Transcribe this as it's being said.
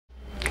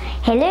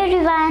Hello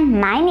everyone,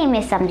 my name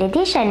is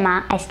Samriddhi'S.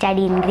 I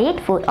study in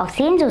grade 4 of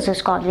St.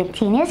 Joseph's Convent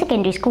Senior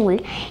Secondary School,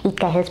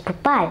 Ika Hills,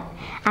 Bhopal.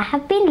 I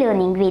have been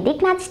learning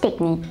Vedic maths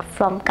technique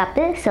from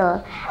Kapil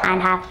sir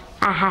and I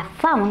have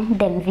found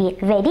them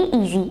very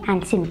easy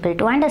and simple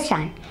to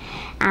understand.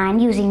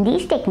 And using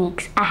these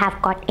techniques, I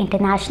have got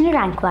international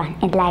rank 1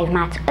 in Live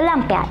Maths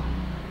Olympiad.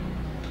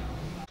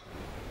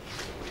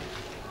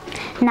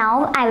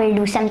 Now I will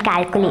do some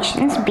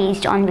calculations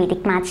based on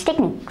Vedic maths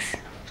techniques.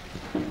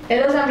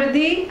 Hello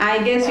Samriddhi,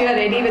 I guess you are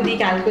ready with the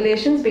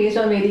calculations based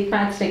on Vedic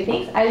maths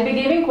techniques. I will be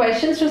giving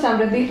questions to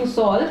Samriddhi to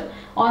solve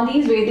on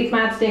these Vedic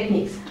maths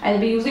techniques. I will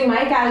be using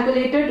my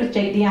calculator to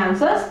check the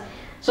answers.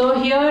 So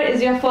here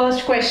is your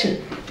first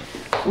question.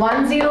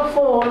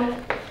 104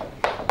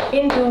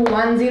 into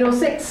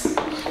 106.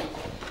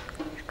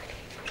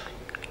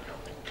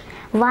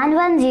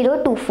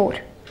 11024.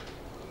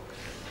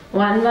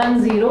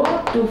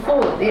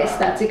 11024. Yes,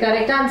 that's the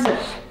correct answer.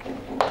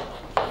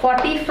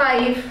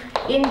 45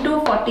 into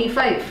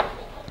 45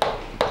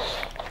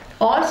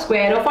 or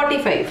square of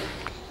 45.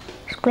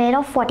 Square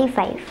of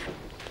 45.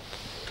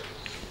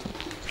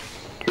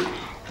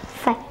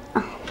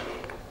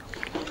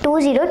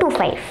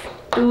 2025.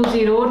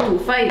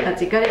 2025, that's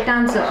the correct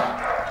answer.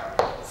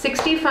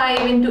 65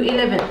 into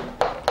 11.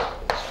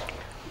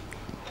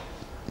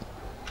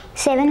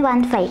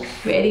 715.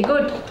 Very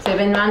good.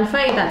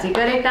 715, that's the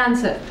correct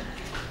answer.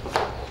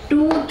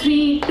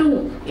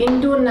 232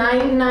 into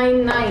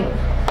 999.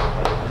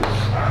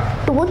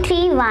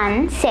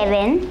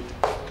 2317.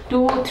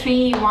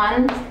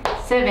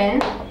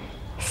 2317.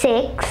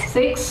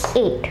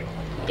 668.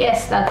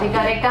 Yes, that's the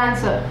correct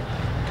answer.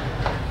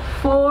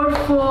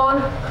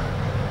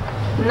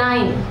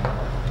 449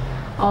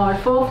 or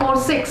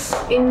 446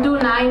 into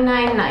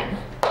 999.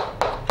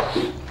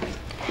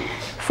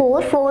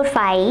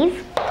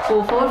 445.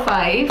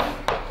 445.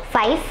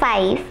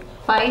 55.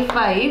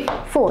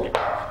 554.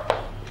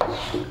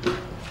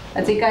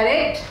 That's the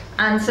correct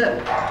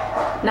answer.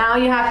 Now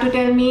you have to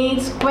tell me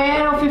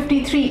square of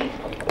 53.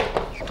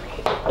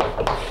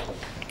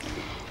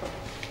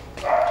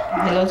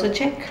 I'll also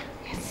check.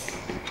 Yes.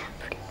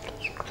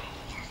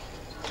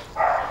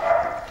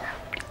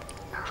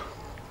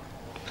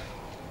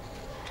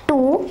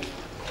 Two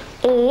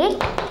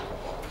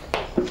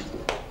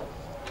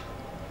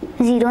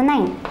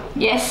 2809.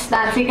 Yes,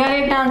 that's the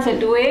correct answer.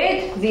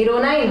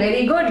 2809.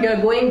 Very good. You're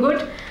going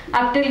good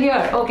up till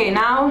here. Okay,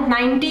 now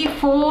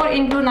 94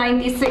 into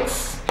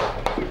 96.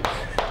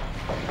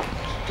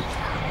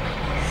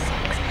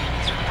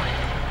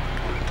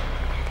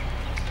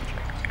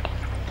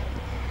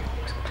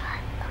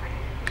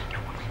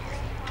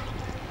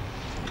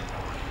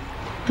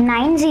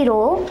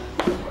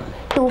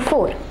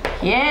 9024.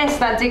 Yes,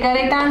 that's the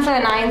correct answer.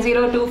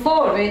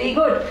 9024. Very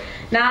good.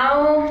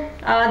 Now,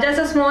 just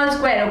a small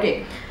square.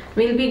 Okay,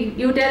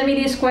 you tell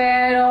me the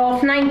square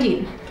of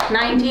 19.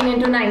 19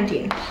 into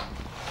 19.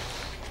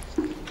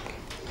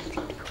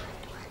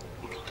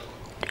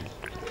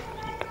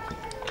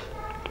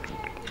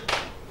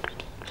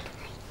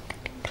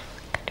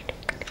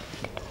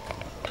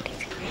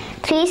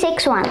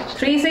 361.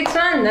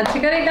 361. That's the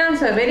correct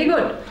answer. Very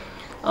good.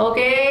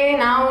 Okay,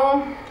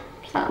 now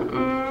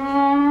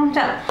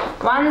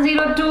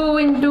 102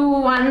 into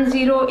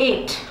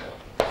 108.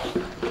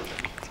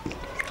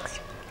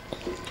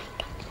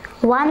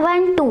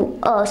 110.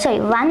 Sorry,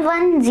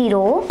 110.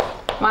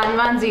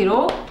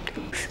 110.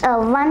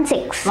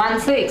 16.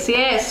 16.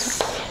 Yes.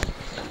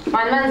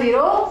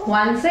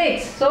 11016.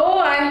 So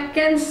I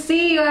can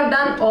see you have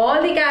done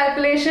all the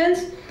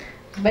calculations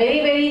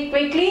very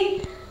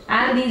quickly,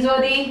 and these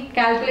were the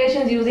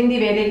calculations using the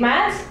Vedic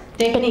maths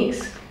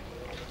techniques.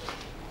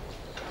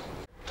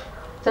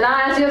 So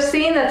now, as you have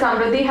seen, that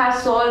Samriddhi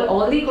has solved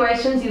all the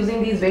questions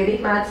using these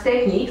Vedic maths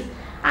techniques,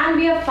 and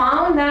we have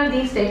found that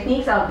these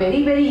techniques are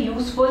very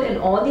useful in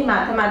all the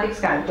mathematics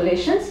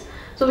calculations.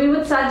 So we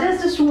would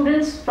suggest the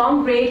students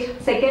from grade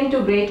 2nd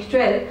to grade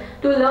 12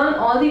 to learn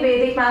all the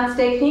Vedic maths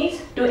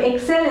techniques to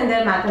excel in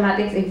their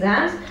mathematics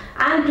exams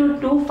and to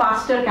do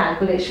faster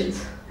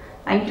calculations.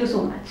 Thank you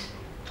so much.